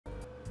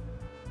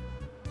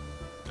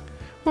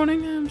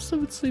Morning, I'm still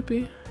a bit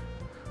sleepy.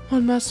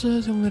 One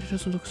master, the young lady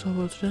doesn't look so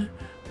well today.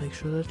 Make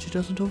sure that she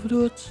doesn't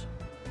overdo it.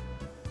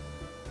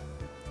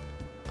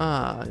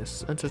 Ah,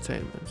 yes,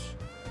 entertainment.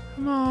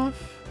 I'm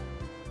off.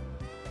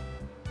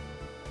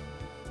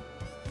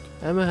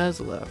 Emma has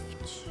left.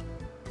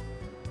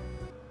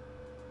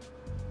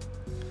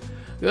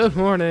 Good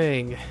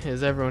morning.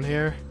 Is everyone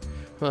here?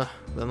 Well,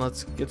 then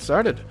let's get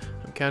started.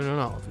 I'm counting on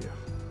all of you.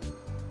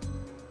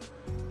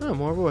 Oh,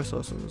 more voice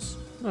lessons.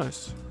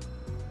 Nice.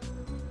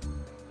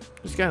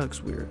 This guy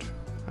looks weird.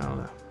 I don't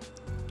know.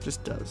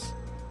 Just does.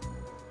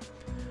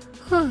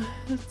 Huh,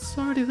 it's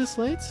already this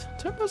late.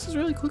 Time passes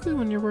really quickly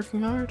when you're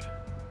working hard.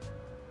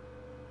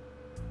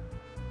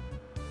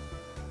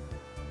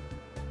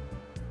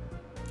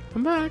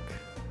 I'm back.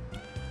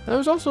 There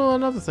was also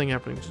another thing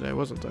happening today,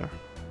 wasn't there?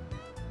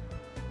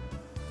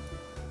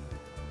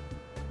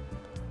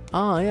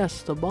 Ah,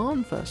 yes, the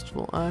Barn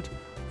Festival at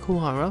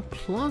Kuara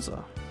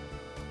Plaza.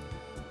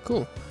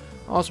 Cool.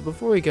 Also,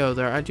 before we go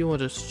there, I do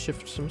want to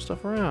shift some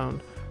stuff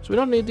around. So we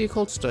don't need the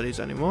occult studies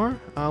anymore.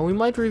 We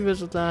might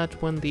revisit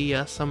that when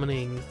the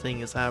summoning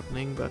thing is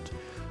happening, but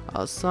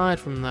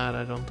aside from that,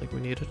 I don't think we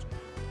need it.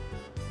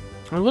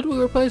 And what do we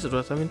replace it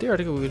with? I mean,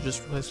 theoretically, we could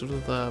just replace it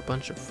with a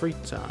bunch of free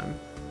time.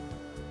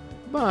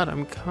 But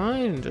I'm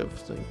kind of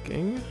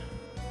thinking...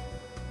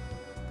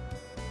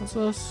 What's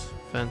this?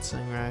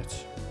 Fencing, right.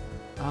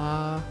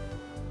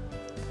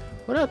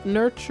 What about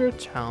nurture,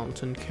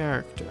 talent, and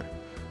character?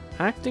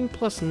 Acting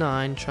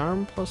 +9,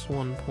 charm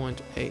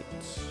 +1.8.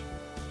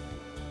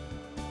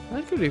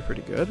 That could be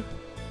pretty good.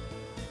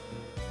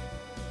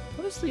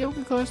 What does the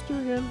yoga class do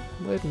again?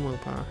 Blade and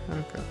willpower.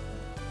 Okay.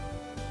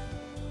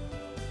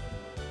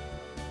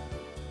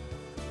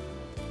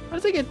 I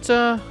think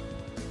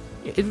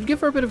it would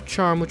give her a bit of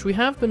charm, which we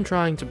have been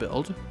trying to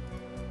build.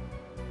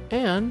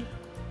 And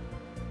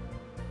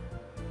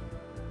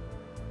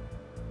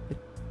it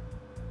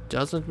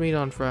doesn't meet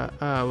on Friday.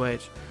 Oh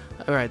wait.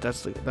 Alright,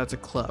 that's a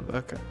club.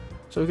 Okay.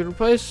 So we could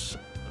replace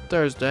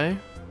Thursday,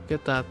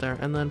 get that there,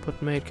 and then put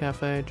maid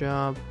cafe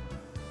job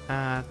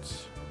at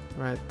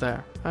right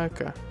there.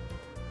 Okay.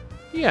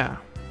 Yeah.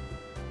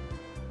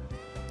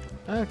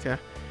 Okay.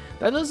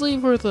 That does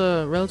leave her with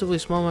a relatively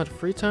small amount of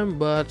free time,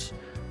 but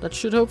that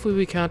should hopefully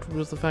be countered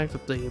with the fact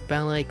that the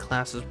ballet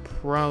class is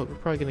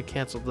probably going to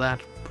cancel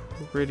that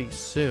pretty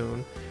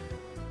soon,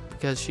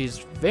 because she's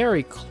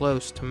very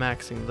close to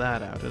maxing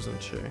that out,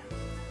 isn't she?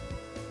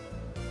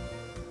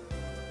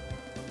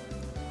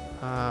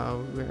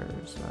 Where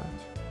is that?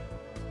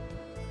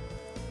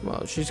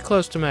 Well, she's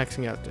close to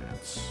maxing out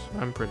dance,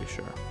 I'm pretty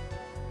sure.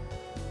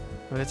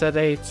 When it's at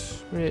 8,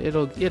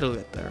 it'll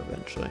get there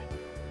eventually.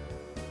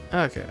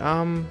 Okay,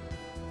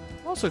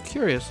 also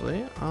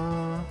curiously,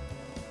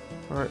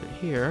 right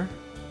here.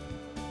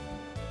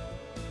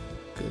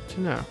 Good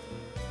to know.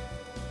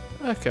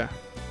 Okay.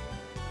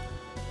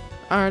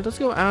 Alright, let's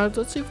go out.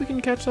 Let's see if we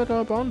can catch that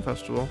Bond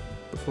Festival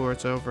before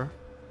it's over.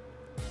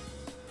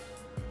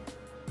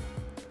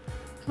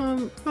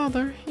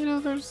 Father, you know,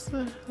 there's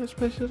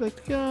places you'd like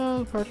to go,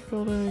 the party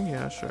building,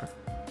 yeah, sure.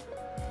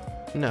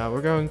 No,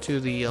 we're going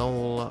to the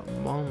old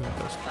Bond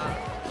Festival.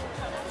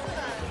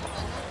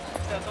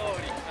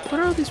 What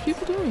are all these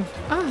people doing?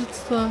 Ah,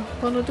 it's the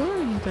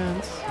Bonadori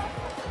dance.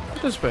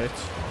 Participate.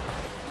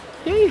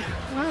 Yay!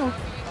 Wow,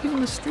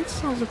 even the street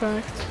stalls are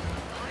packed.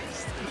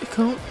 You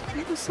can't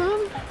hear the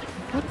sun?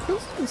 What a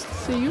coincidence to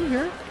see you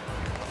here.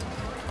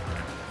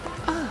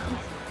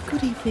 Ah,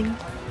 good evening.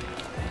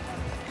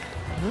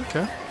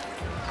 Okay.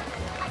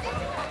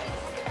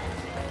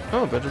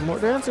 Oh, a bit of more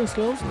dancing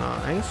skills.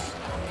 Nice.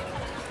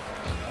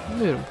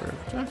 Mood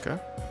improved. Okay.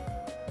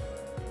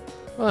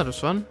 Well, that was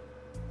fun.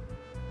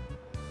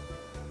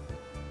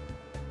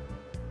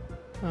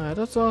 Alright,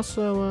 that's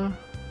also, I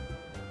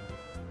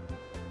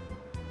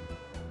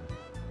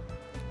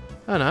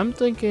don't know, I'm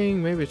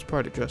thinking maybe it's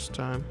party dress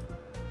time.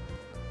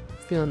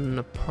 Feeling in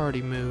a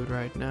party mood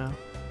right now.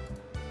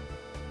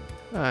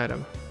 Alright,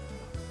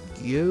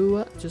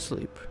 go to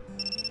sleep.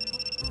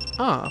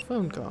 Ah, a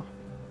phone call.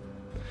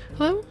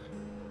 Hello?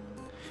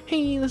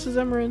 Hey, this is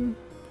Emerin.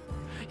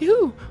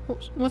 Yoo!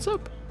 What's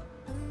up?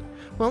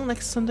 Well,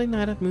 next Sunday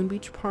night at Moon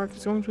Beach Park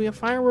is going to be a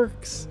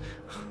fireworks.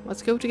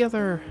 Let's go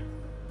together.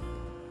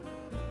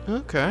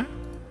 Okay.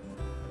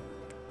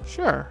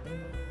 Sure.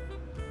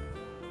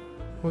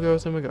 We'll go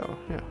with him, we go.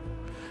 Yeah.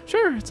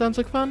 Sure, it sounds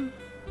like fun.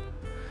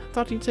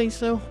 Thought you'd say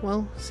so.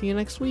 Well, see you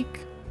next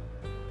week.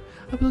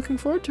 I'll be looking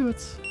forward to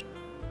it.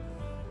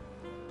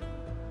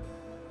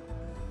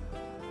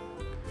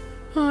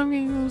 Oh, I'm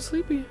getting a little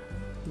sleepy.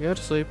 Go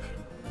to sleep.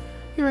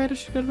 You're right, I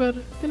should go to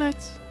bed. Good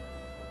night.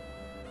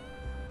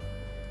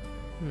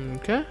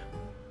 Okay.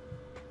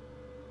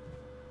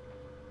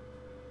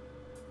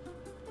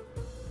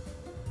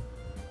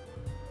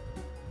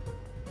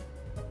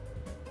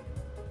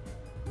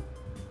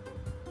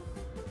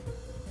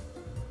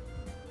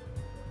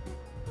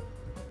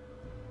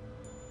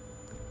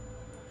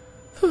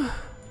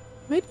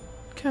 Maid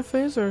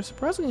cafes are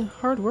surprisingly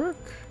hard work.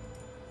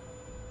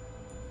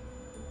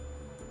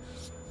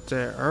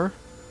 Stare.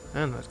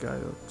 And that guy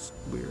looks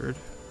weird.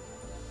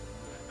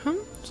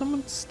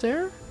 Someone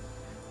stare?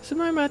 Is it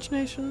my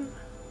imagination?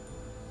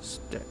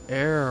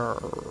 Stare.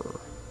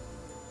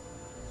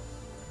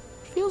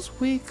 Feels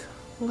weak,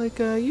 like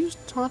a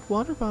used hot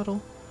water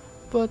bottle,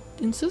 but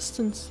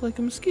insistent, like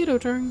a mosquito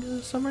during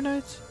a summer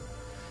night.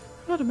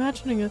 I'm not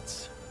imagining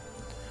it.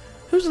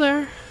 Who's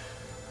there?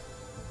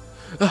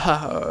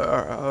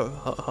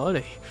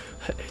 Honey,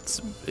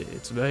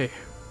 it's me.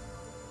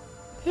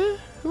 Yeah,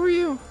 who are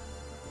you?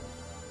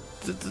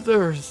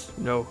 There's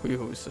no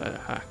use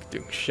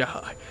acting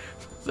shy.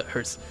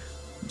 There's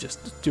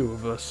just the two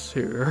of us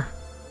here.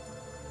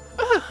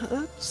 Ah,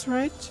 that's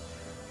right.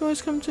 You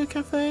always come to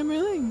Cafe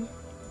Meeling.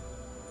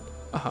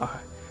 I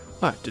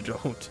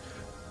don't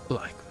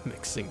like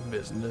mixing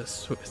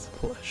business with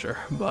pleasure,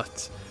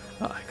 but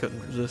I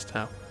couldn't resist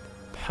how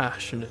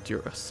passionate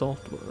your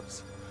assault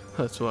was.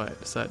 That's why I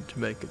decided to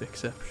make an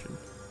exception.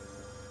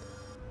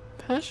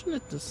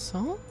 Passionate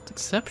assault?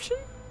 Exception?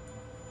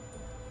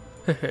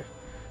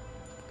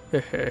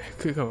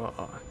 Come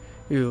on.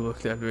 You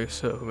looked at me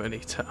so many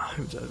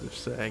times as if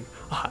saying,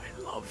 I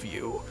love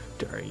you,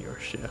 during your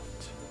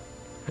shift.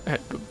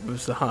 And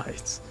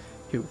besides,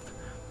 you've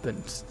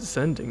been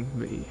sending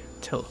me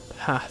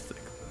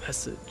telepathic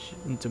message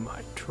into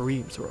my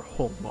dreams for a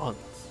whole month.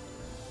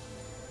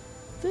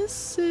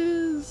 This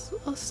is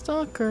a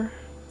stalker.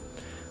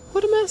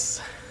 What a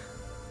mess.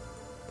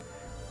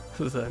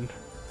 Then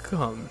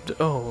come,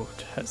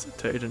 don't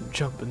hesitate and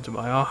jump into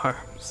my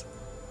arms.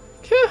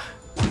 Yeah.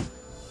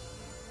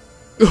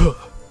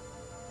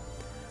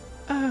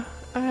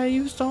 I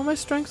used all my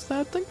strength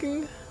without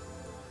thinking.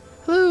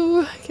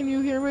 Hello, can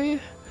you hear me?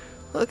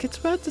 Look, it's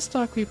bad to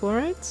stalk people,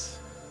 right?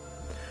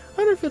 I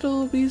wonder if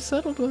it'll be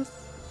settled with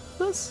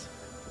us.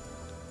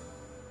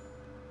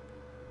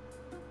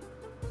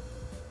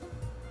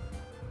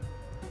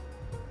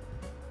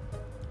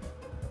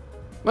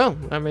 Well,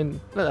 I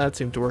mean, that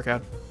seemed to work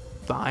out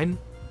fine.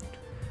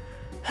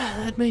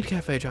 That maid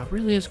cafe job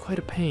really is quite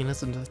a pain,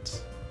 isn't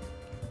it?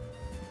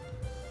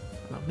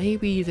 Well,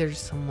 maybe there's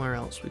somewhere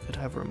else we could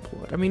have her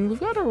employed. I mean, we've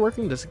got her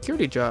working the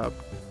security guard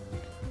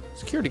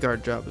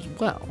job as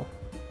well.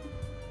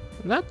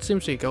 And that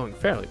seems to be going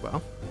fairly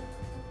well.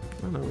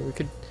 I don't know, we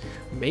could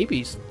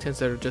maybe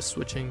consider just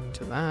switching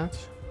to that.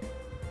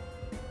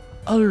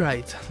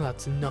 Alright,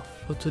 that's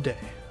enough for today.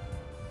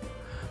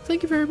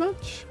 Thank you very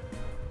much.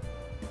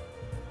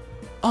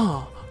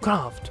 Ah,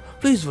 Craft,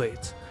 please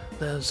wait.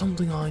 There's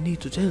something I need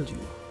to tell you.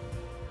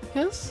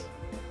 Yes?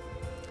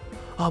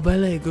 Our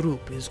ballet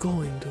group is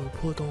going to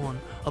put on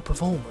a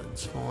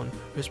performance on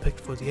Respect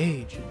for the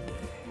Aged Day.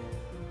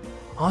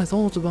 I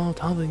thought about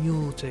having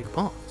you take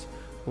part.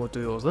 What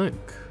do you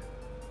think?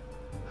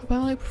 A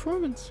ballet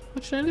performance?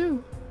 What should I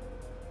do?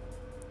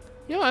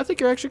 Yeah, I think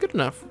you're actually good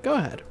enough. Go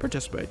ahead,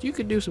 participate. You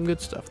could do some good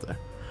stuff there.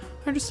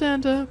 I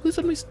understand. Please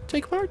let me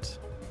take part.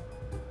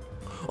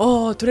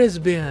 Oh,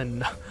 très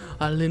bien.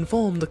 I'll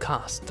inform the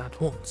cast at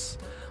once.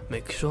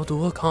 Make sure to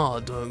work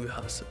hard during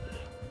rehearsal.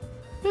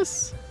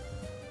 Yes.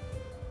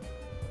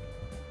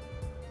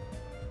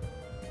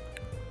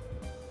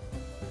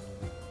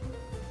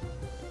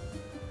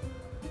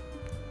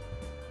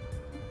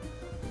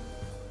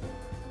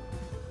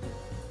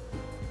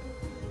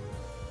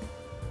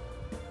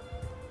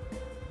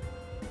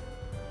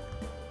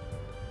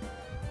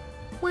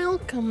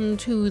 Welcome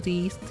to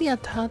the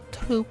theater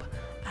troupe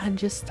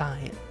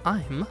Adjustine.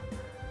 I'm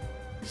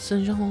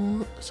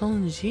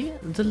Sanji,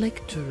 the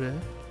lecturer.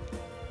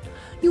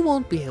 You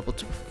won't be able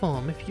to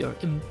perform if you're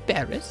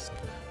embarrassed.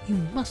 You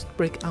must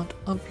break out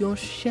of your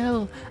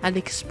shell and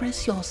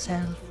express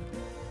yourself.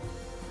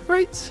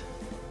 Right.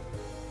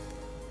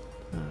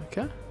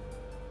 Okay.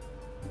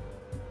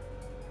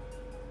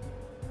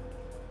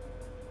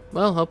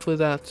 Well, hopefully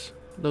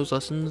those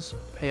lessons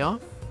pay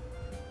off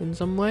in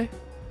some way.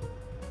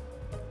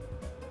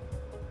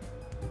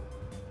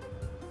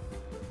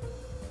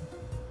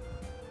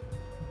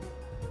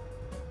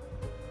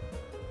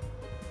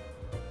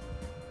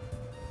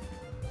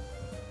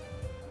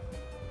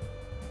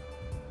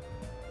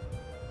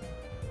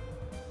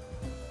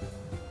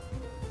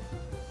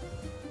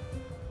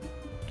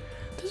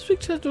 This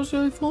week's schedule was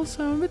really full,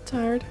 so I'm a bit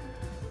tired.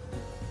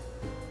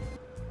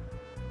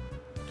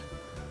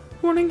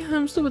 Morning,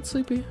 I'm still a bit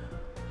sleepy.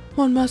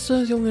 One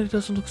master, the young lady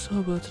doesn't look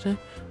sober today.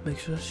 Make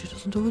sure she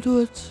doesn't overdo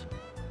it.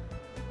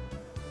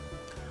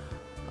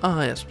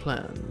 Ah, yes,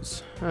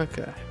 plans.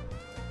 Okay.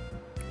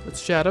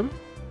 Let's chat him.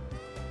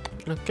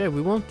 Okay,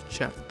 we won't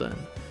chat then.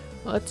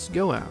 Let's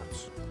go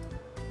out.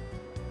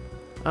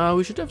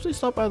 We should definitely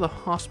stop by the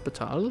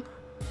hospital.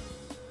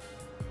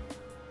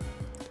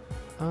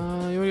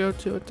 You wanna go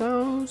to a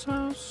doll's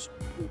house?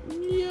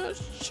 Yeah,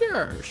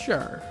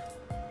 sure.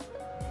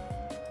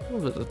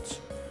 We'll visit.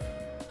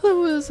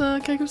 Hello, is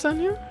Kaiko-san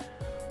here?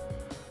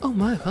 Oh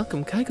my,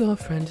 welcome, Kaiko. A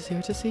friend is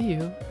here to see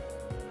you.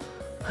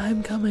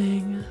 I'm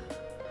coming.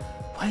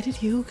 Why did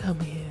you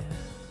come here?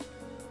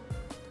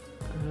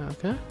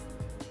 Okay.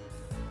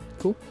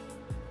 Cool.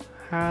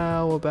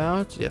 How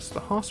about, yes, the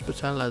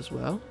hospital as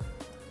well.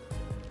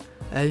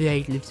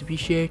 Alright, let's be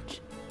short.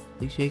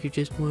 Looks like you're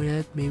just worn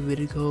out, maybe with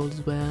a cold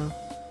as well.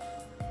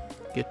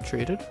 Get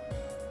treated.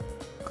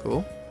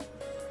 Cool.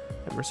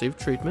 And receive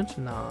treatment.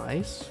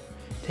 Nice.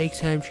 Take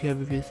time to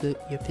have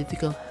your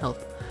physical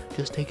health.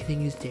 Just take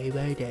things day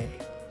by day.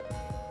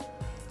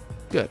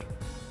 Good.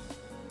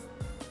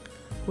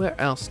 Where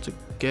else to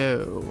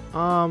go?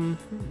 I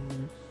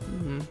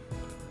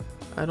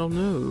don't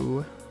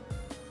know.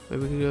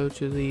 Maybe we could go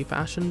to the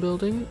fashion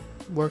building,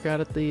 work out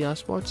at the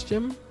sports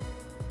gym.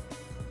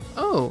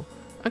 Oh,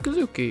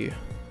 Akazuki.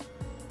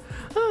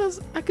 Oh,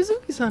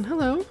 Akazuki-san,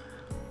 hello.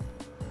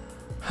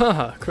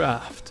 Haha,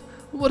 Craft.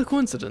 What a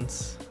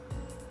coincidence.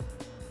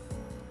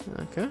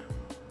 Okay.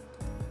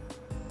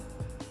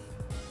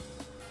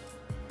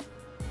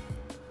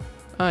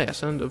 Ah,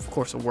 yes, and of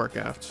course a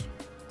workout.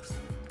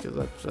 Because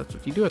that's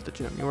what you do at the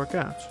gym, you work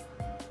out.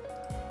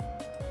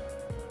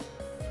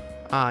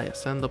 Ah,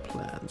 yes, and the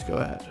plans. Go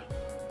ahead.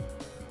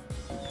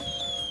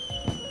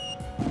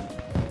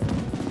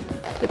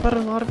 They put a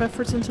lot of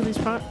efforts into these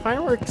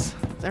fireworks.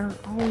 They're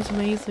always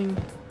amazing.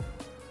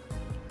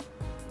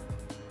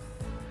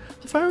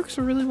 The fireworks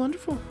are really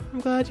wonderful.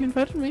 I'm glad you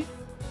invited me.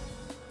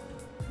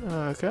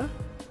 Okay.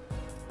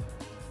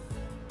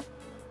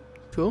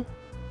 Cool.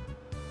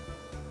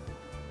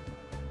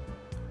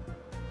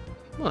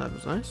 Well, that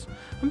was nice.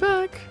 I'm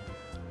back.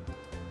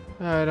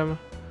 Alright, you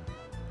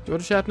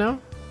want to chat now?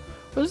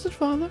 What is it,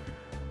 Father?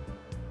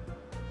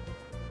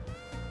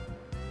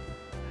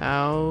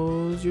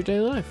 How's your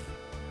daily life?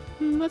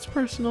 That's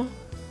personal.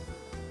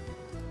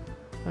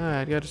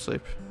 Alright, go to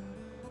sleep.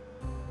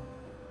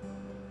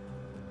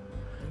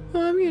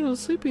 Oh, I'm getting a little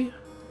sleepy.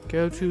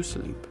 Go to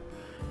sleep.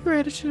 You're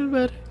right, I should go to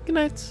bed. Good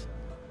night.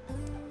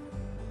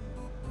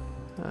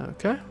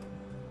 Okay.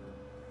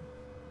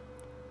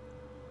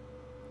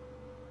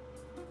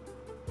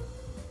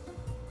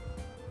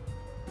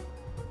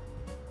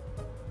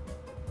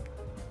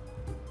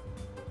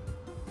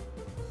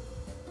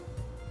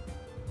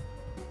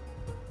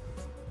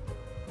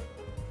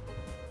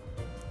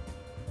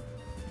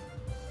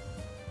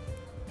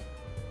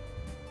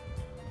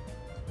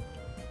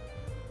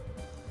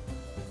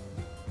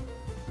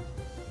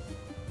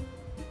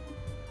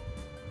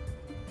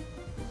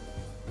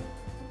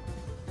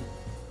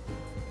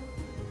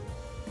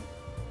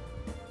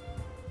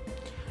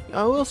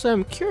 I will say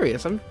I'm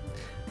curious. I'm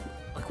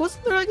like,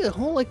 wasn't there like a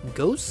whole like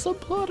ghost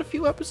subplot a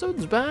few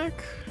episodes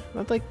back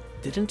that like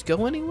didn't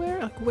go anywhere?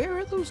 Like, where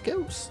are those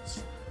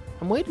ghosts?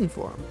 I'm waiting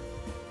for them.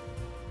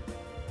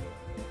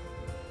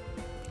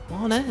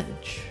 I'm on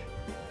edge.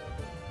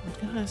 What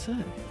can I say?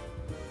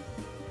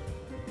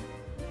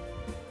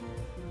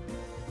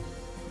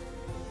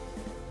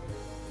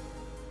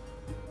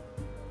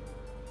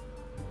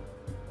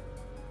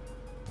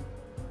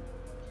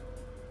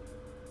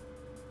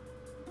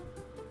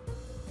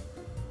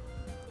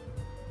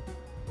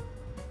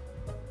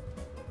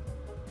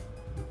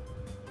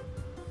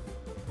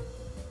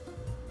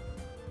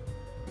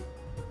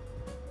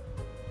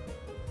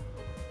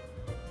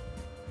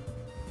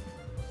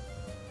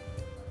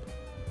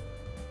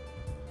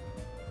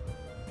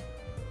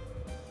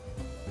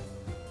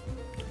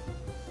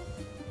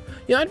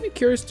 Yeah, I'd be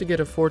curious to get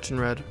a fortune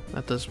read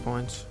at this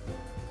point.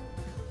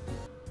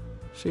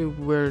 See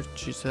where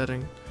she's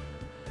heading.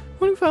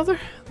 Morning, Father.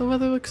 The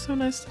weather looks so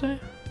nice today.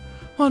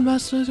 Oh,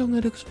 Master, don't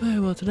looks very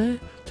well today.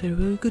 Today a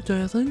really good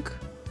day, I think.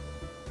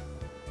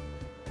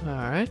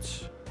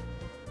 Alright.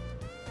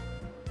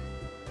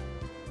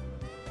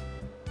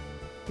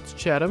 Let's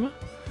chat him.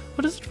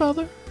 What is it,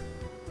 Father?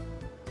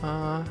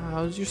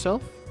 How's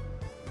yourself?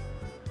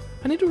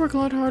 I need to work a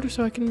lot harder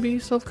so I can be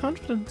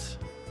self-confident.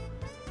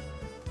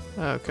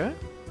 Okay.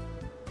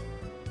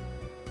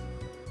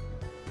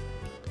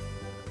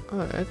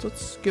 Alright,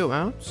 let's go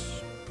out.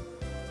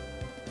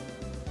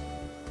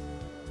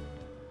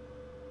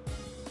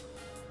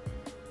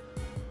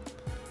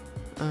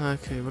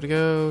 Okay, we'll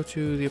go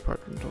to the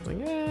apartment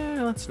building.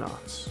 Yeah, let's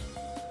not.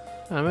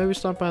 Maybe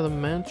stop by the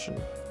mansion.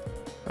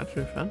 That'd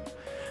be fun.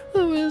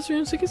 Hello, is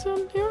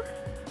Ryusuke-san here?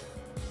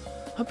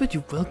 I bet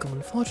you're welcome.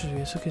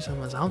 Unfortunately, Ryusuke-san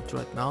is out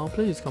right now.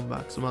 Please come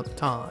back some other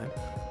time.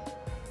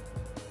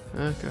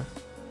 Okay.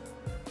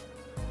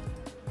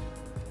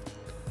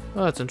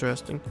 Oh, that's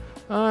interesting.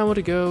 I want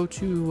to go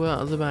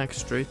to the back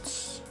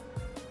streets.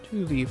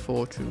 To the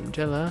fortune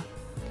teller.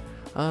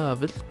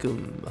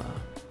 Welcome.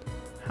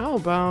 How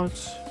about...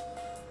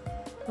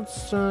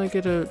 let's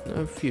get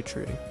a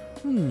future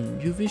reading.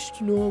 You wish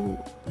to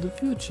know the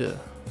future?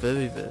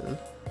 Very well.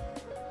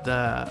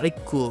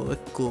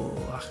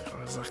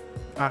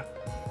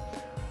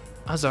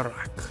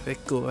 Azarak.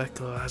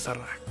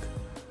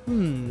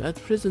 At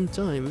present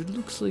time, it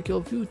looks like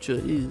your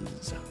future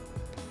is...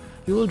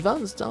 you will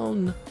advance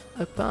down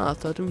a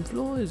path that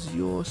employs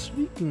your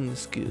speaking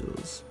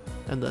skills,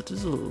 and that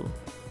is all.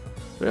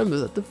 Remember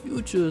that the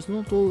future is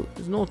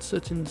not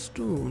set in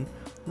stone,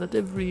 and that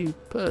every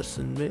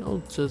person may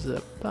alter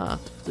their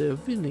path if they are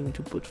willing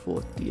to put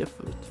forth the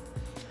effort.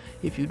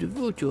 If you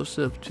devote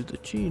yourself to the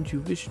change you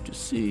wish to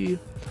see,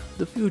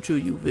 the future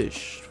you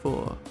wish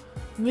for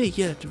may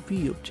yet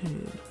be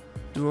obtained.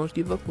 Do not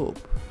give up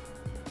hope.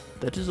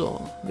 That is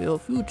all. May your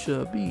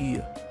future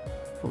be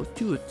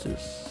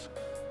fortuitous.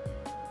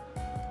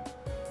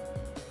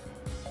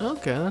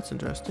 Okay, that's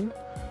interesting.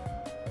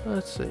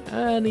 Let's see.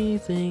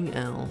 Anything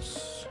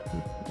else?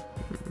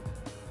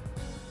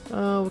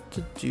 What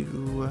to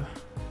do?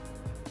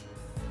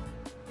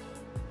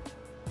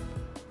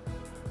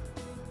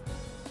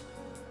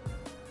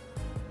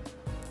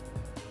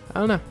 I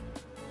don't know.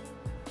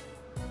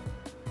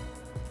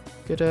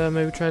 Could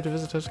maybe try to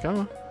visit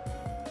Toshikawa.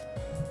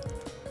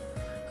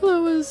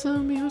 Hello, is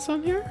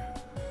Miho-san here?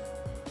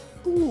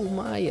 Oh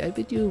my, I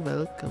bid you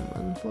welcome.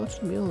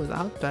 Unfortunately, Miho is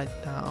out right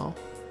now.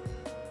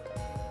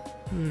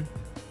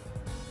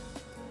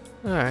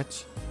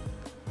 Alright.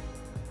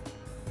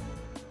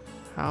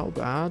 How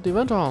about the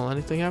event hall?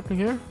 Anything happening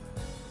here?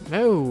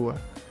 No!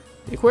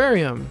 The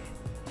aquarium!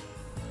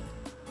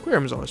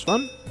 Aquarium's always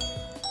fun.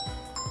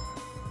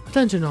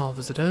 Attention all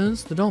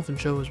visitors, the dolphin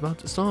show is about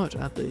to start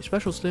at the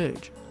special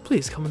stage.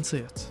 Please come and see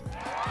it.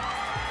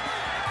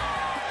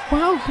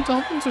 Wow,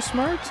 dolphins are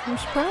smart. I'm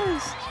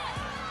surprised.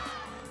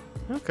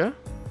 Okay.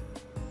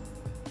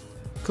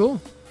 Cool.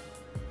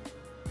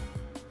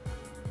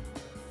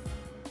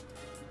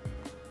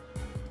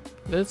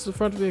 It's the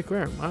front of the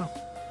aquarium. Wow.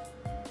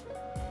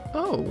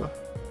 Oh.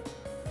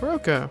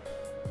 Hiroko.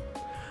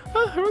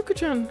 Ah,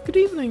 Hiroko-chan. Good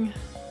evening.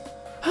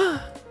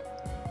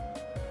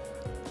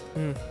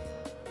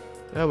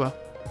 Oh well.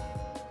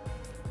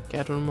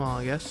 Can't win them all,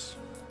 I guess.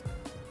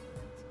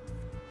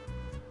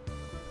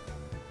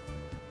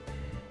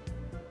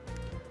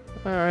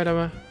 Alright,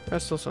 Emma.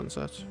 That's still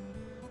sunset.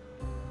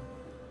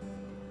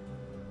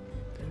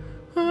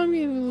 Oh, I'm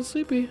getting a little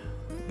sleepy.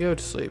 Go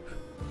to sleep.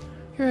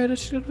 You're right, I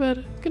should go to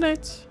bed. Good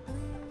night.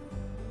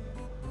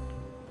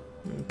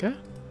 Okay.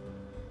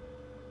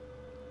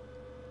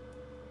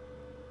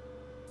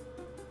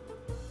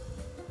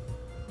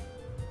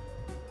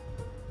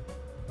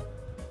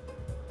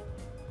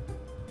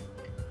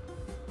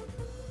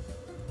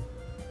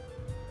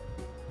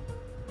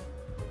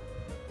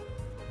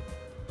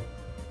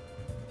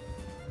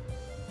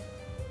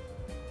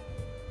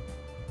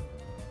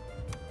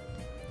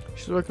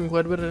 She's working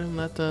quite a bit on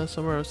that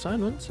summer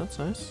assignments. That's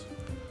nice.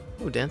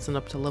 Oh, dancing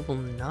up to level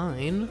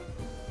 9.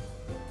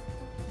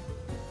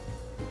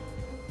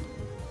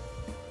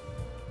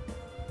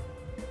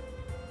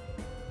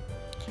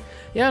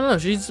 Yeah, I don't know.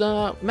 She's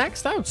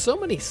maxed out so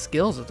many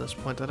skills at this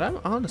point that I'm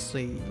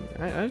honestly,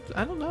 I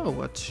don't know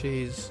what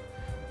she's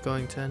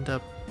going to end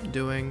up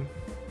doing.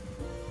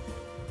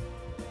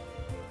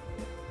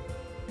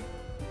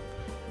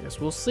 I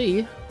guess we'll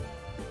see.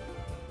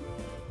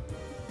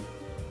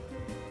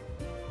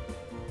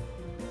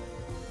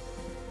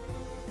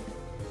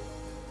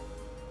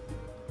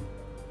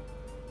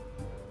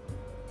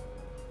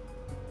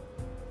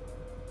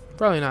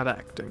 Probably not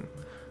acting.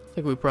 I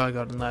think we probably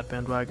got on that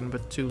bandwagon a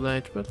bit too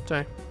late, but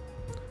hey.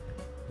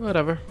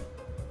 Whatever.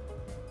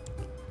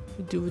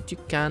 You do what you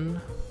can.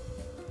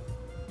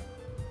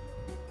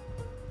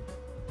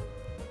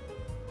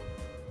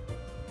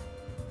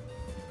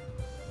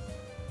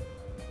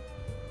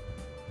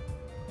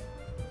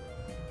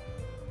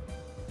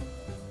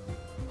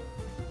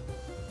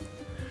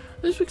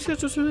 This week's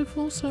schedule's really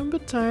full, so I'm a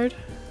bit tired.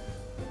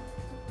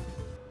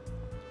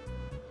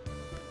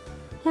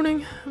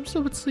 Morning, I'm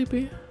still a bit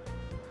sleepy.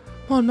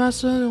 Come on,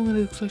 Master, it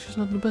looks like she's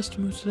not in the best of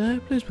mood today.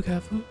 Please be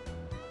careful.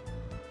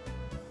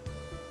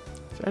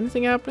 Is there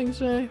anything happening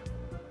today?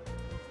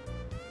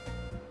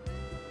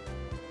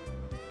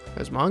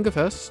 There's Manga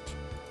Fest.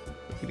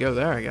 We could go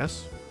there, I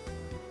guess.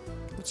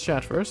 Let's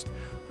chat first.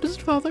 What is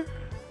it, Father?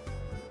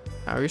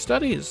 How are your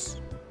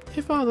studies?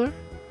 Hey, Father.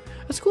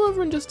 At school,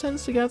 everyone just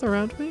tends to gather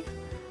around me.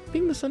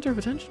 Being the center of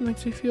attention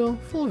makes me feel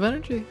full of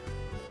energy.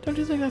 Don't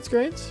you think that's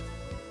great?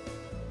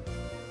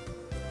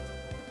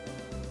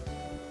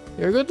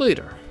 You're a good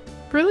leader.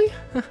 Really?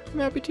 I'm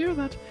happy to hear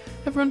that.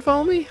 Everyone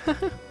follow me?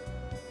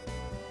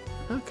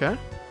 Okay.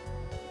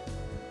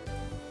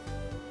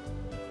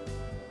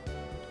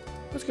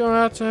 Let's go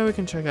outside. We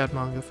can check out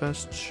Manga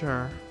Fest.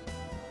 Sure.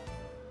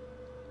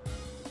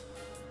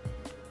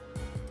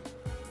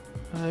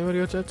 You want to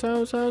go to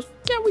Tao's house?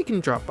 Yeah, we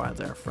can drop by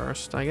there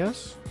first, I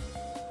guess.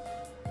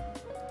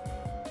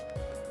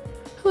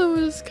 Hello,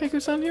 is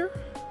Kaiko-san here?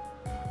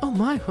 Oh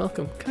my,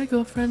 welcome.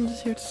 Kaiko, a friend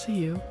is here to see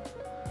you.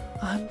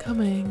 I'm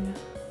coming.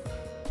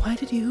 Why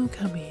did you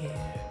come here?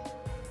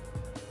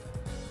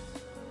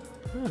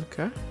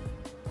 Okay.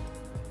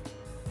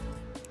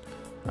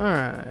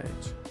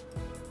 Alright.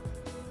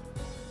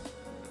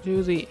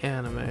 To the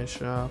anime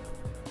shop.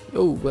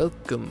 Yo,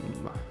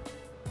 welcome.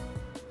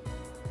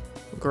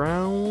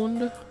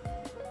 Ground.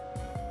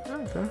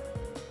 Okay.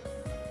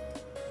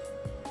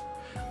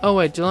 Oh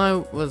wait, July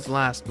was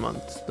last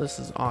month. This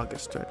is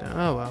August right now.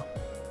 Oh well.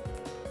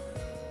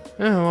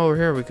 Yeah, while we're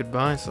here we could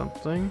buy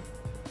something.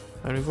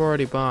 And we've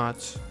already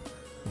bought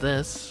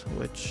this,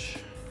 which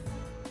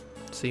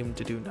seemed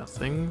to do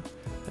nothing.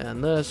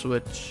 And this,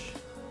 which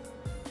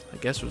I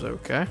guess was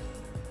okay.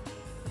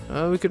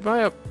 We could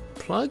buy a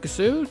plug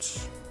suit.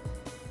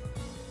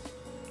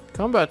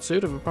 Combat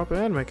suit of a proper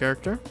anime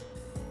character.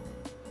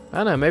 I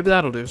don't know, maybe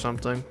that'll do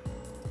something.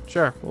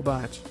 Sure, we'll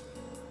buy it.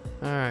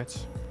 Alright.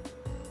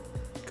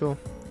 Cool.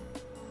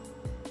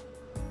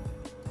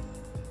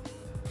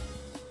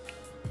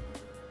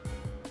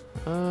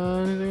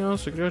 Anything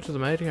else? We could go to the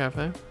maid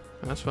cafe.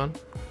 That's fun.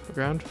 The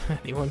ground?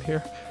 Anyone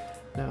here?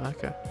 No,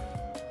 okay.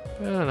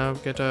 I don't know,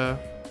 get a...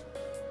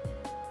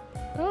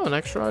 Oh, an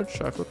extra large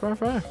chocolate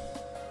parfait.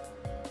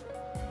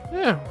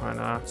 Yeah, why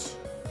not?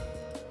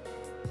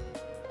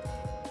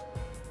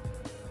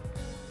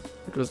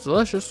 It was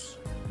delicious.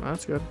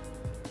 That's good.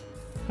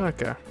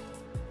 Okay.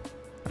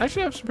 I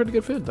actually have some pretty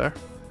good food there.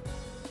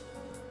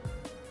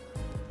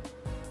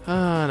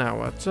 Now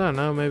what? I don't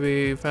know,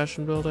 maybe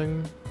fashion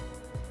building?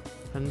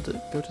 And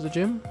go to the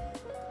gym?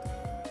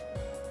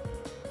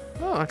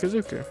 Oh,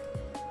 Akazuki.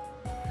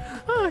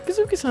 Ah,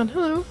 Kazuki-san,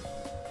 hello.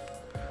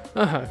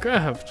 Ah,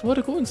 Craft, what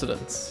a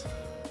coincidence.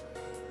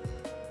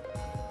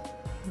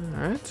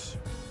 Alright.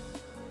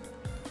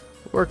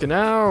 Working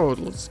out,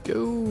 let's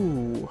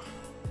go.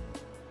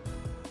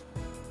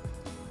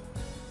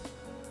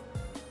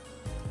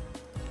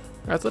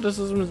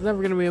 Athleticism is never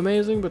going to be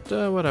amazing, but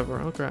whatever,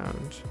 I'll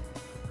ground.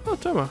 Oh,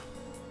 Toma.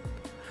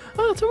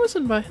 Oh,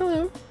 Toma-senpai,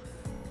 hello.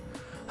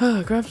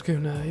 Ah,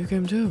 Craft-kun, you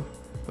came too.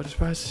 What a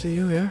surprise to see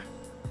you here.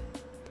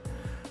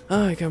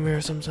 I come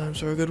here sometimes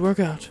for a good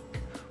workout.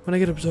 When I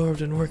get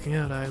absorbed in working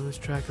out, I lose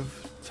track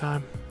of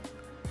time.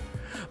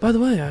 By the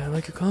way, I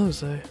like your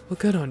clothes. They look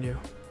good on you.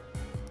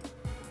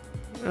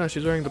 Ah,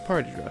 she's wearing the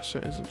party dress,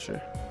 isn't she?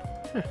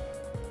 Yeah.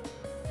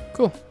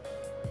 Cool.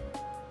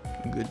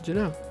 Good to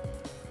know.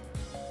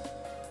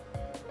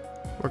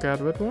 Work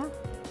out a bit more?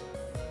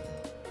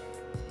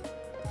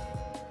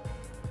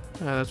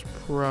 Ah, that's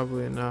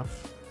probably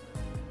enough.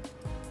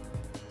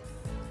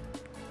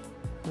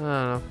 I don't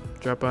know.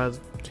 Drop by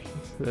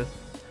the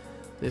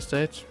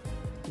estate?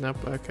 Nope,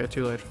 okay,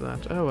 too late for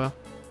that. Oh well.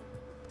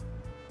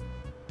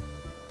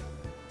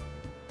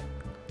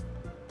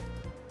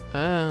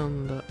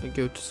 And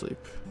go to sleep.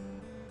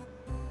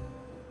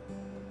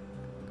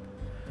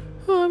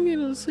 Oh, I'm getting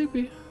a little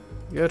sleepy.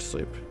 Go to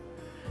sleep.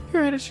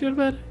 You're right, I should go to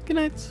bed. Good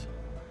night.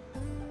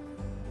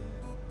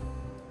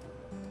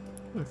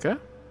 Okay.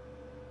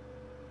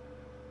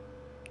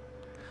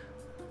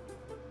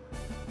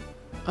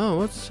 Oh,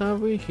 what's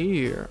have we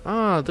here?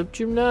 Ah, the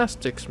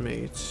gymnastics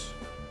meet.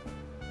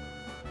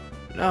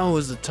 Now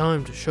is the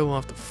time to show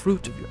off the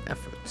fruit of your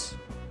efforts.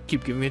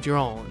 Keep giving it your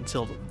all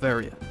until the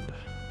very end.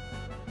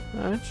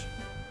 Alright.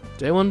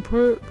 Day 1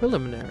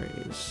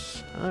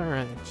 preliminaries.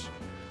 Alright.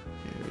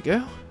 Here we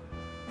go.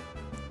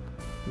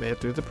 Made it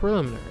through the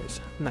preliminaries.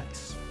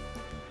 Nice.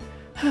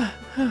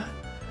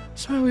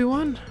 So we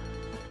won.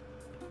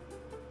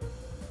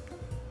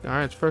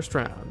 Alright, first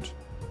round.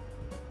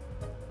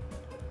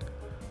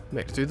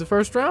 Made it through the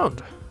first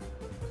round.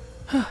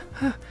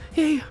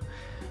 Yay!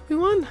 We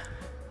won!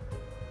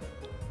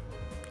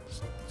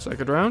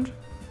 Second round?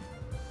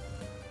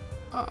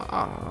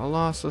 I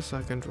lost the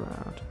second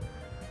round.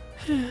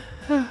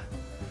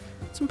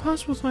 It's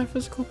impossible with my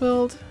physical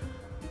build.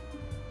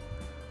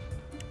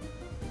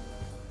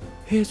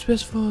 It's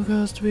best for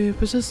girls to be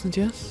persistent,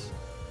 yes?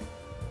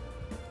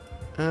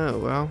 Oh,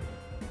 well.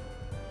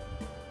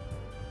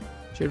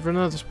 Cheered for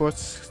another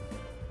sports...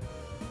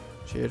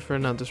 Cheered for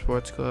another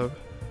sports club.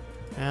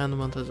 And the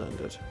month has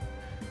ended.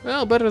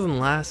 Well, better than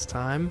last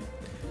time.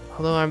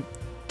 Although I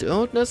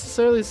don't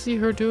necessarily see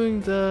her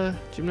doing the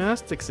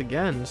gymnastics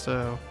again,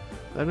 so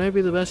that may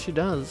be the best she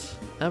does,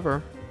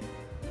 ever.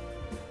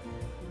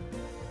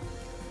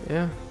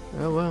 Yeah,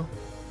 oh well.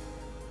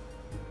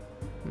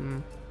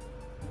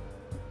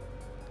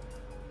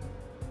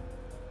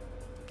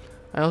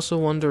 I also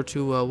wonder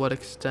to what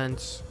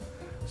extent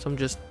some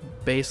just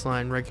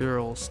baseline regular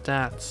old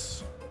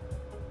stats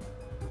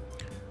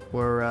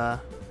were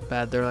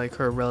bad. They're like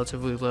her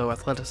relatively low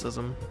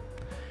athleticism.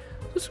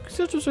 This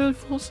research was really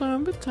full, so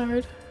I'm a bit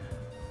tired.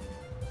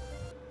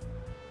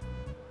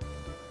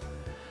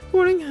 Good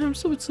morning, I'm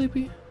still a bit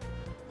sleepy.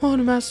 Oh,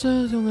 the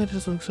master, the young lady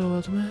doesn't look so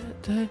well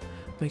today.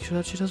 Make sure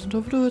that she doesn't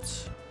overdo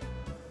it.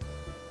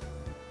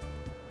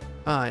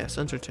 Ah, yes,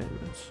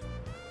 entertainment.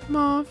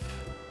 Mauve.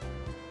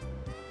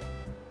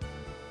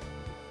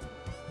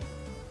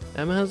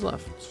 Emma has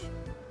left.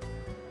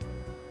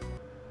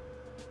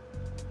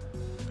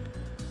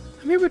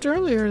 I'm here a bit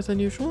earlier than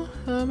usual.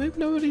 Maybe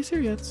nobody's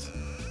here yet.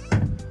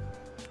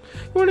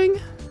 Good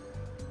morning.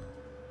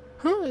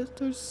 Huh?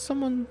 There's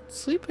someone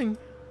sleeping.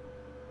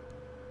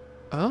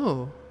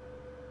 Oh.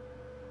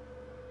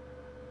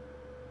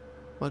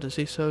 What, is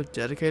he so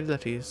dedicated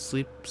that he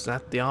sleeps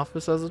at the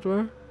office, as it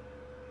were?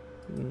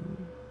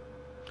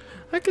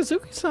 Hi,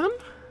 Kazuki-san.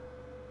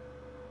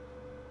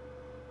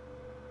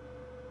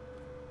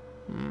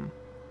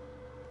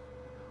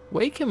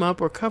 Wake him up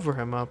or cover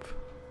him up.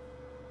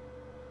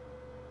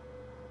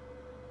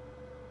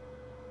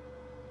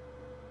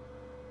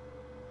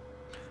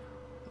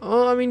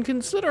 Well, I mean,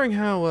 considering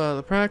how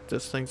the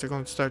practice things are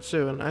going to start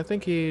soon, I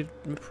think he'd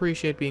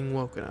appreciate being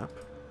woken up.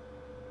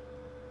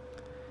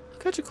 He'll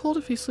catch a cold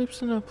if he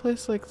sleeps in a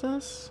place like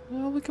this.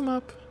 I'll wake him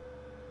up.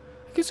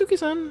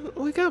 Kazuki-san,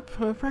 wake up.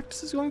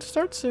 Practice is going to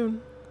start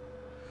soon.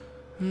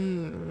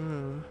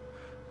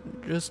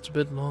 Just a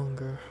bit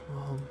longer,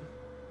 Mom.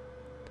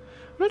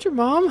 I'm not your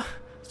mom.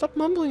 Stop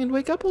mumbling and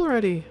wake up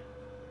already.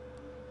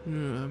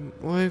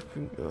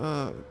 Wiping.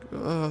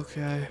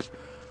 Okay.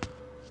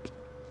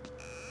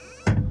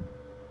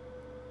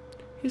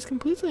 He's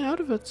completely out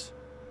of it.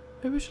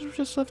 Maybe we should have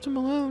just left him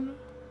alone.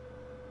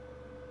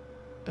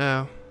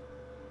 Oh.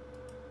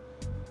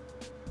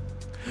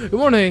 Good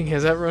morning,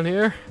 is everyone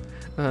here?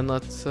 And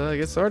let's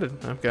get started.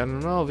 I'm counting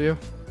on all of you.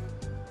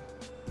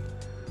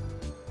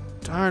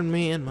 Darn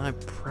me and my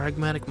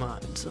pragmatic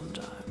mind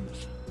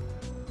sometimes.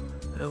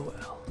 Oh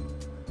well.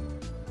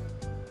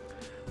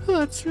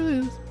 Oh,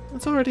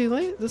 it's already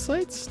late. This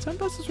late's time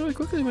passes really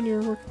quickly when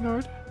you're working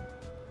hard.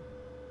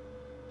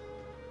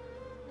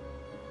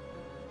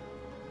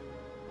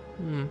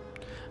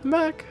 I'm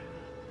back.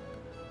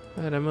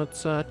 Alright,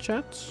 let's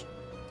chat.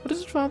 What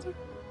is it, Father?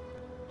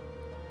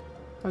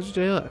 How's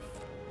your day life?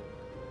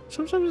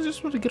 Sometimes I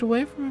just want to get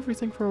away from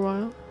everything for a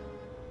while.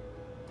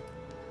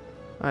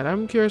 Alright,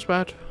 I'm curious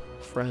about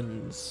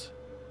friends.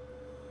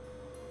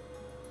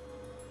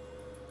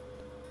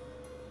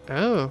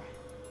 Oh.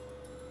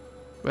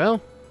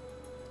 Well.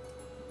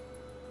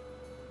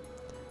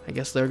 I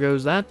guess there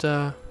goes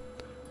that,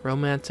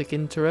 romantic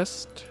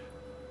interest.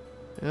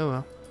 Oh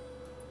well.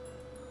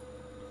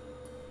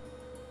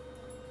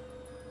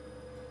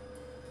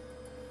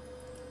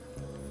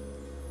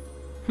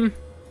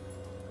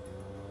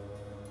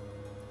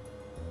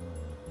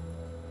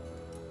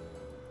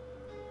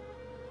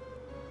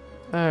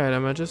 Alright,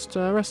 I'm gonna just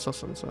rest till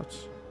sunset.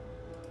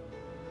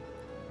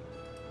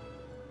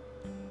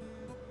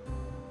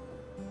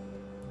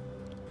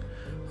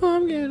 Oh,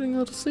 I'm getting a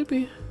little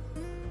sleepy.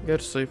 Go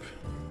to sleep.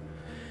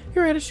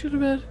 You're right, I should go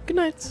to bed. Good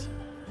night.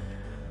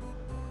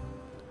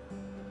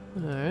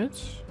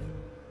 Alright.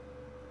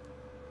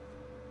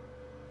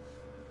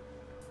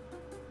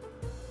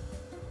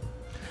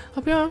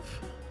 I'll be off.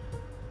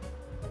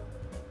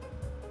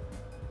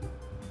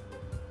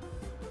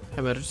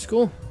 How about at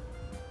school?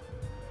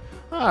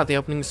 Ah, the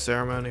opening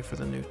ceremony for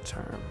the new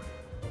term.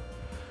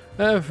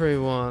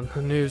 Everyone,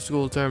 the new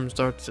school term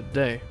starts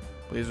today.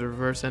 Please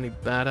reverse any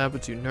bad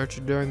habits you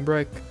nurtured during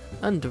break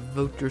and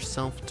devote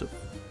yourself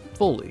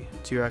fully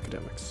to your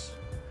academics.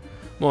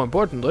 More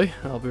importantly,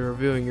 I'll be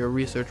reviewing your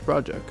research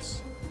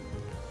projects.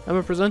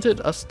 Emma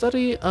presented a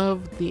study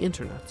of the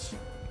internet.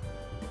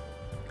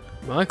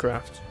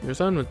 CMeeCraft, your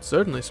assignment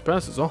certainly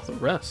surpasses all the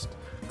rest.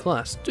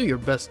 Class, do your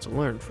best to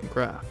learn from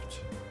craft.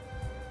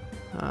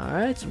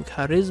 Alright, some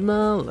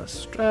charisma, less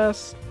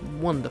stress.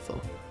 Wonderful.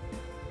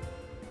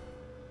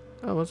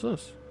 Oh, what's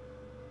this?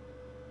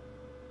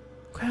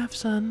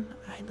 Craft-son,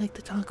 I'd like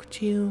to talk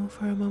with you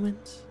for a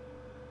moment.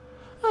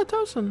 Ah,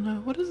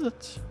 Towson, what is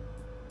it?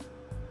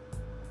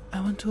 I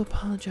want to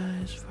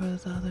apologize for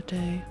the other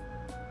day.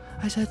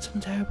 I said some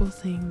terrible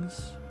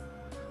things.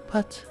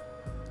 But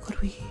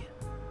could we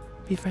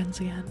be friends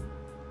again?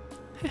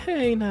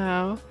 Hey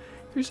now,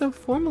 if you're so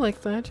formal like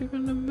that, you're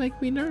gonna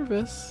make me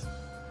nervous.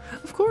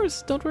 Of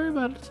course, don't worry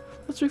about it.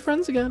 Let's be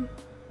friends again.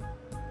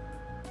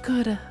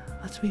 Good,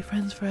 let's be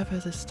friends forever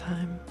this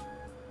time.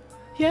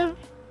 Yeah.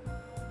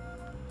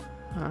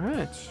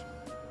 Alright.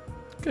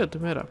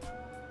 Good, made up.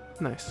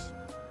 Nice.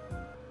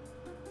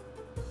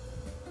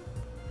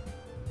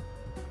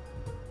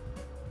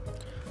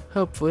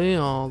 Hopefully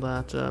all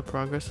that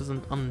progress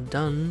isn't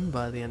undone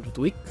by the end of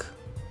the week.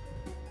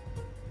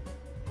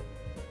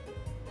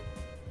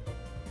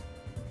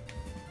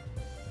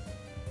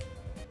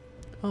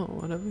 Oh,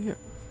 what over here?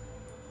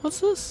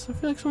 What's this? I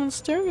feel like someone's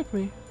staring at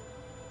me.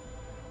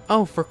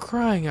 Oh, for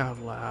crying out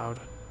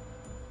loud.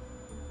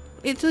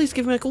 At least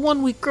give me like a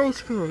 1 week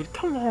growth period.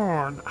 Come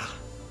on.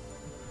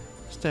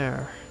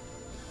 Stare.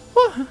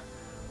 What?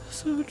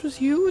 So it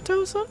was you,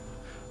 Atao-san?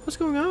 What's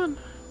going on?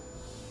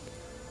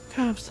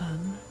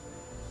 Craft-san,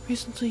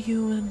 recently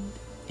you and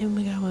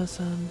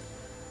Imagawa-san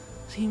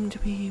seem to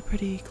be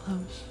pretty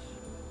close.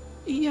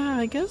 Yeah,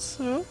 I guess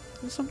so.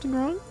 Is something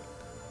wrong?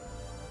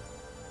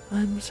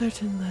 I'm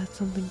certain that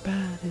something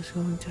bad is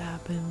going to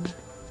happen.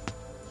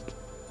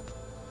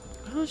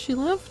 Oh, she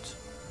left?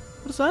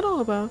 What is that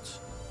all about?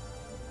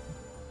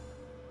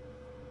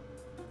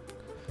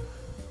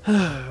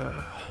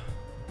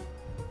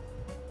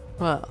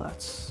 Well,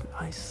 that's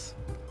nice.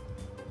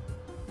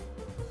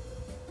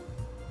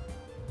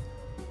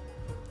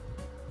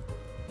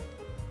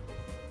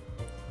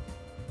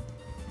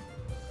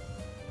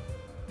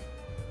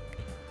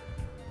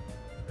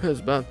 It's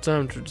about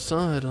time to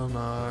decide on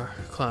our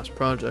class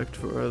project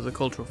for the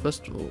cultural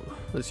festival.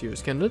 This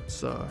year's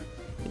candidates are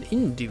an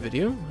indie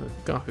video,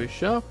 a coffee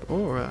shop,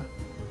 or a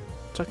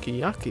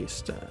takoyaki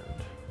stand.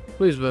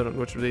 Please vote on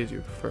which of these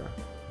you prefer.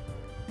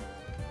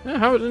 Yeah,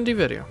 how about indie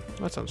video?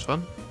 That sounds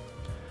fun.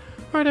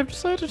 Alright, I've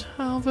decided.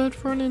 I'll vote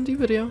for an indie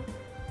video.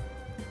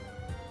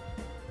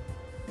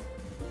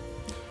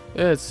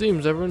 Yeah, it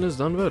seems everyone is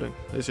done voting.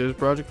 This year's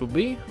project will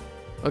be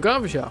a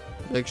coffee shop.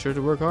 Make sure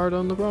to work hard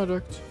on the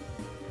project.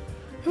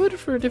 I voted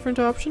for a different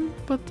option,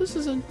 but this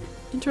is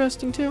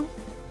interesting too.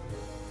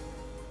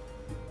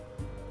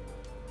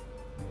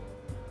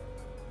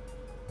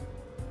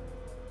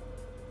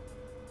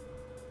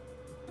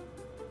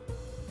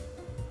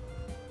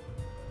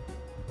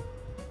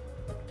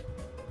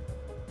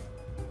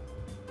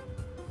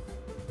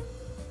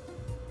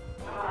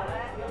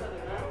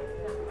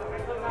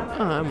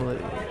 family.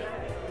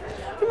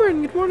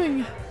 Emerin, good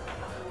morning.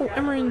 Oh,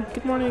 Emerin,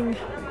 good morning.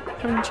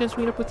 Having a chance to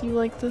meet up with you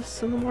like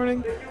this in the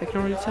morning. I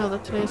can already tell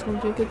that today is going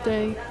to be a good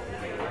day.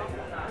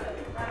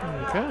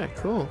 Okay,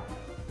 cool.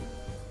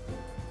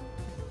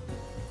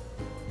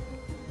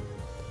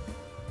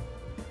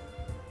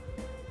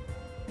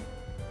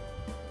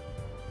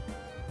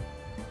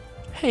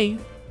 Hey,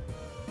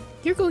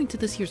 you're going to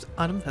this year's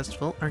Autumn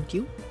Festival, aren't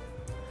you?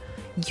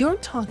 You're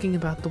talking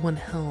about the one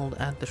held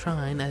at the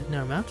shrine at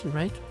Nar Mountain,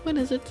 right? When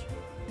is it?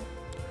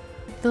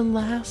 The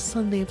last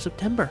Sunday of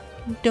September.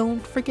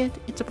 Don't forget,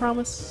 it's a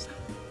promise.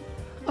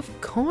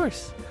 Of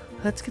course.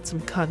 Let's get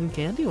some cotton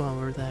candy while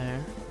we're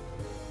there.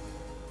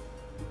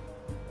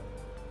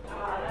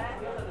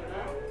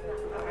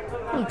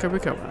 Oh, Kobe.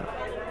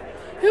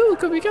 Ooh,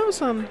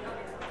 Kobe-san.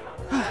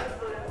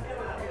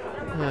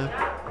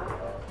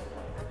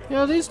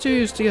 Yeah, these two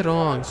used to get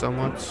along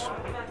somewhat.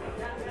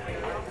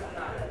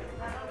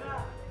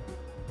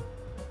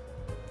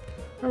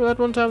 Remember that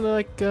one time they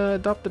like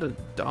adopted a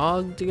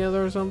dog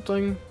together or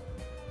something?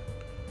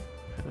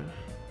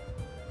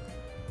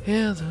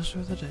 Yeah, those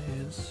were the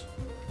days.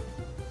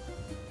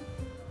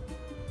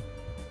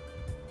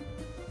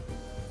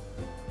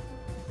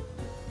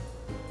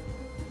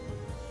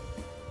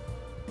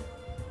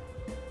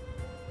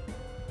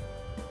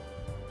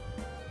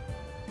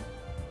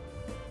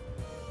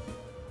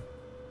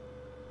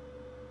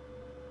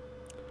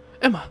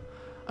 Emma,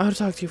 I want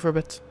to talk to you for a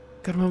bit.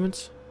 Got a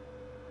moment?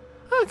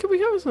 Ah,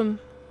 Kobe-san.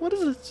 What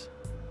is it?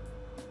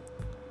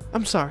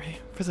 I'm sorry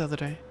for the other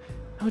day.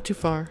 I went too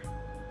far.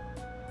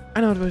 I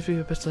know it might be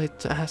a bit late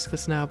to ask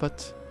this now,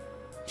 but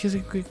do you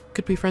think we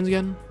could be friends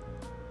again?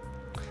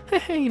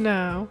 Hey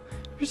now,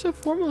 if you're so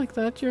formal like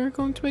that, you're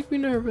going to make me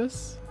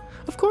nervous.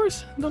 Of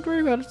course, don't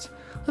worry about it.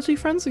 Let's be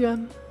friends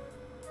again.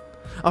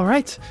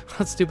 Alright,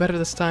 let's do better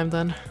this time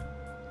then.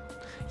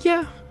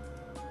 Yeah.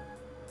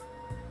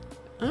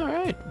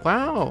 Alright,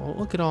 wow,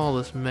 look at all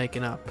this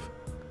making up.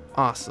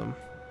 Awesome.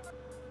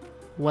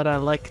 What I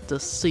like to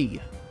see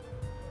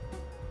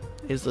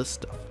is this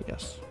stuff,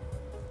 yes.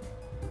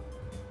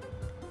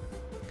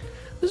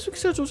 This week's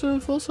schedule's really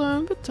full, so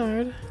I'm a bit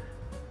tired.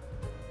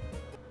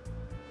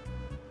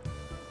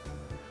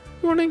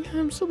 Morning,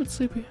 I'm still a bit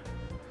sleepy.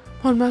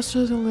 Come on,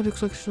 Master, the only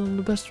looks like she's in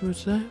the best mood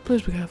today.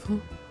 Please be careful.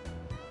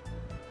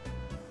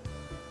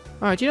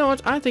 Alright, you know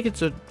what? I think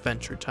it's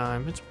adventure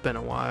time. It's been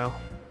a while.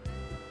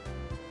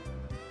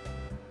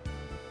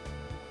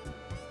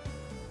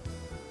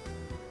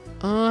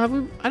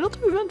 I don't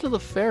think we've been to the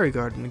fairy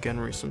garden again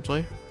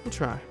recently. We'll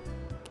try.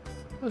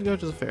 Let's go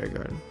to the fairy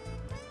garden.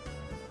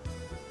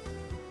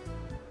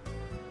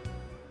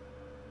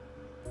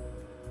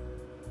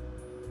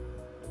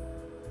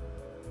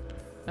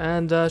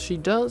 And she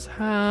does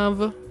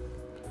have...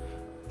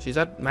 She's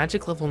at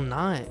magic level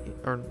 9.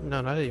 Or,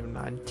 no, not even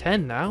 9.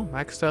 10 now.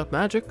 Maxed out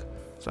magic.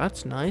 So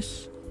that's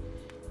nice.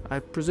 I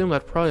presume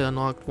that probably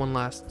unlocked one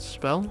last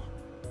spell.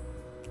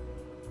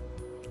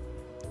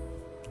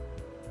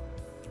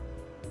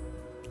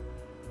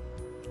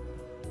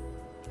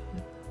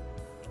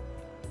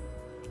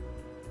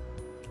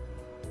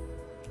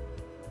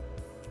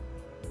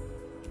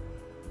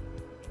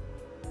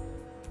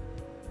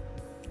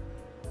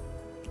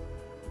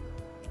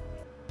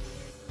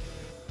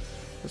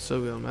 The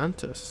Silvio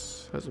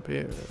Mantis has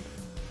appeared.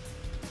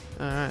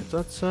 Alright,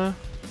 let's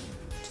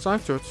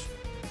talk to it.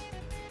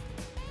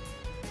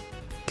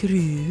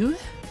 Crew?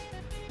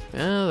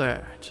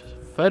 Alright.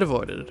 Fight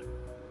avoided.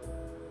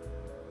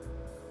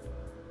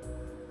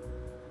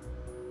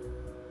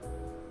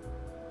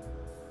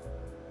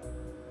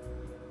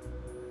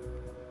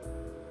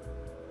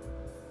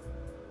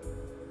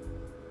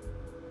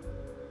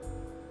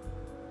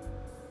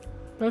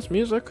 Nice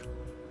music.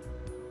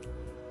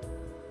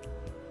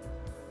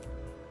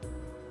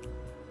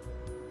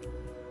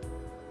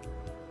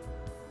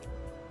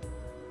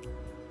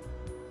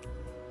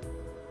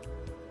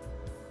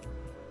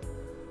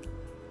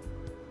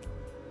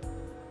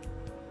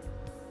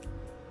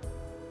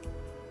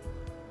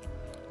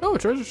 Oh, a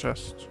treasure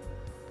chest.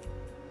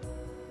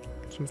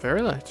 Some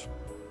fairy light.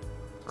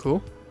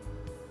 Cool.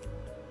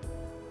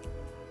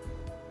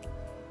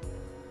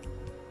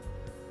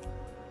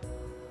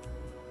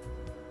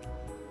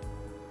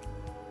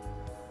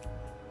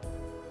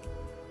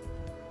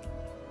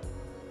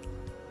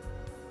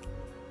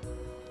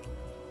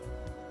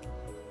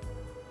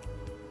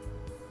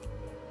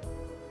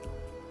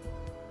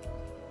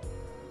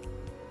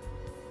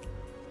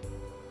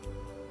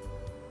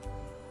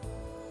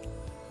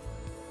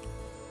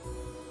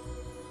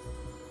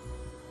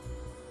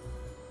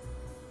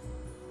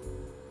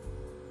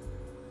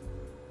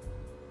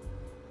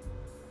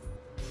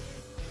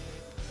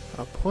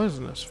 A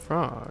poisonous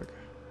frog.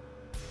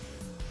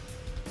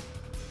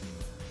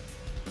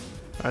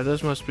 Alright,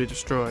 this must be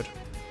destroyed.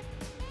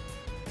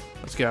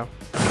 Let's go.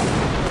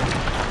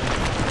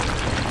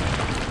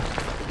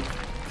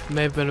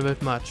 May have been a bit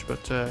much,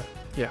 but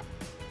yeah.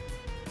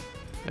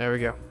 There we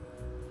go.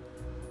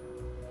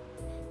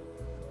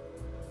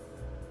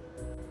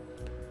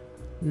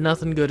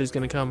 Nothing good is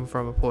gonna come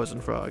from a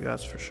poison frog,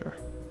 that's for sure.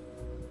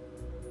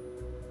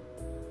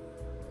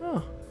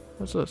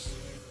 What's this?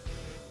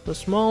 The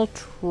small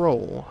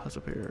troll has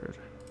appeared.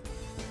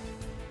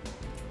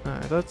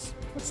 Alright, let's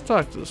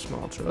talk to the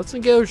small troll. Let's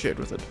negotiate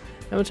with it.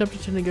 I'm attempting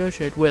to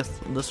negotiate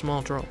with the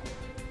small troll.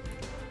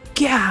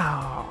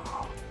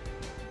 Gow!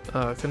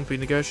 Couldn't be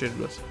negotiated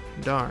with.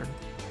 Darn.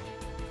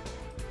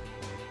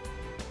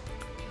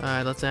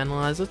 Alright, let's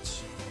analyze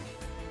it.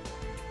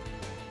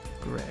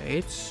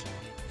 Great.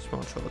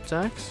 Small troll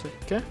attacks.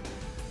 Okay.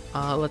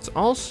 Let's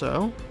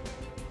also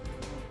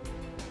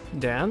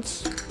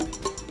dance.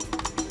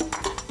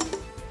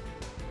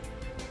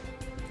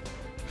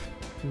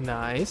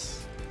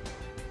 Nice.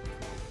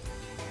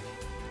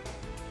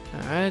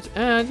 Alright,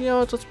 and you know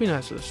what? Let's be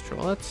nice to this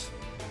troll. Let's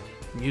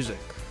music.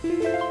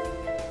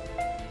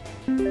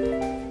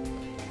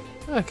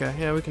 Okay,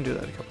 yeah, we can do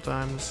that a couple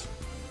times.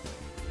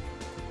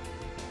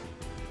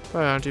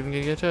 Probably aren't even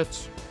gonna get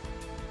hits.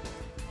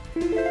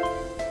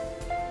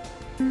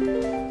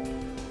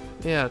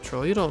 Yeah,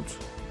 troll, you don't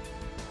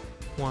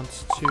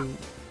want to...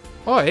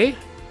 Oi!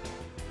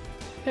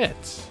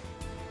 Hit.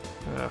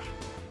 Ugh.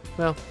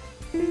 Well.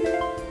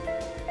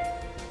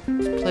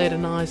 Let's play a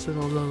nice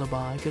little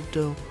lullaby. Get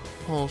to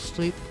fall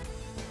asleep.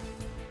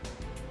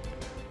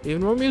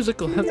 Even more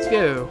musical, let's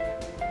go.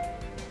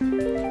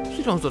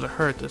 We don't want to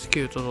hurt this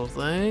cute little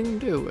thing,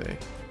 do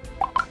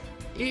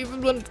we?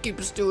 Even when it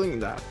keeps doing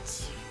that.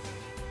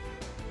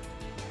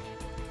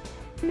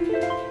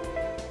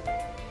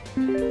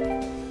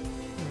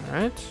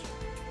 Alright.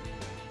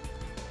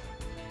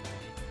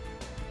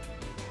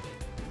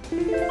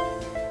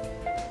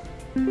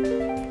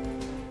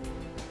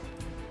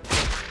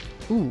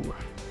 Ooh.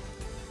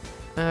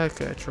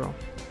 Okay, troll.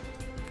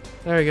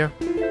 There we go.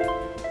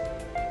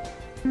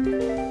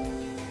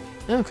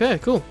 Okay,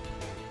 cool.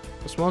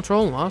 The small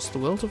troll lost the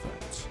will to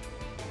fight.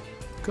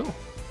 Cool.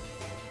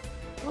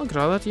 Oh, look at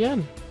all that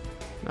yen.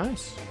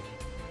 Nice.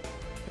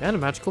 And a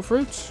magical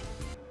fruit.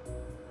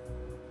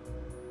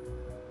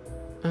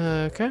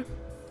 Okay.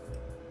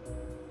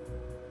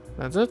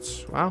 That's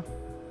it. Wow.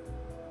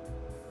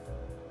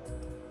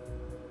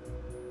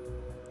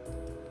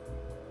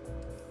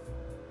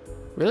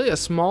 Really? A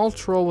small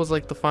troll was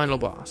like the final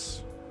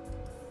boss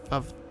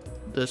of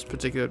this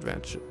particular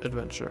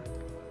adventure.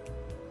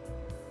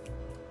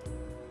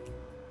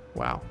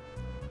 Wow.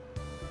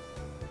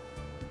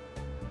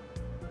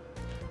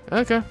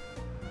 Okay.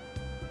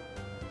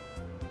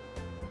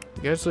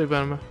 Go to sleep,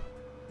 Anima.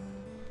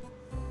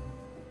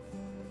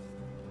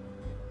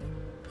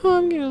 Oh,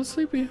 I'm getting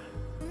sleepy.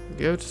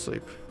 Go to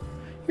sleep.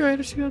 You're right,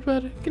 I should go to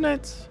bed. Good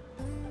night.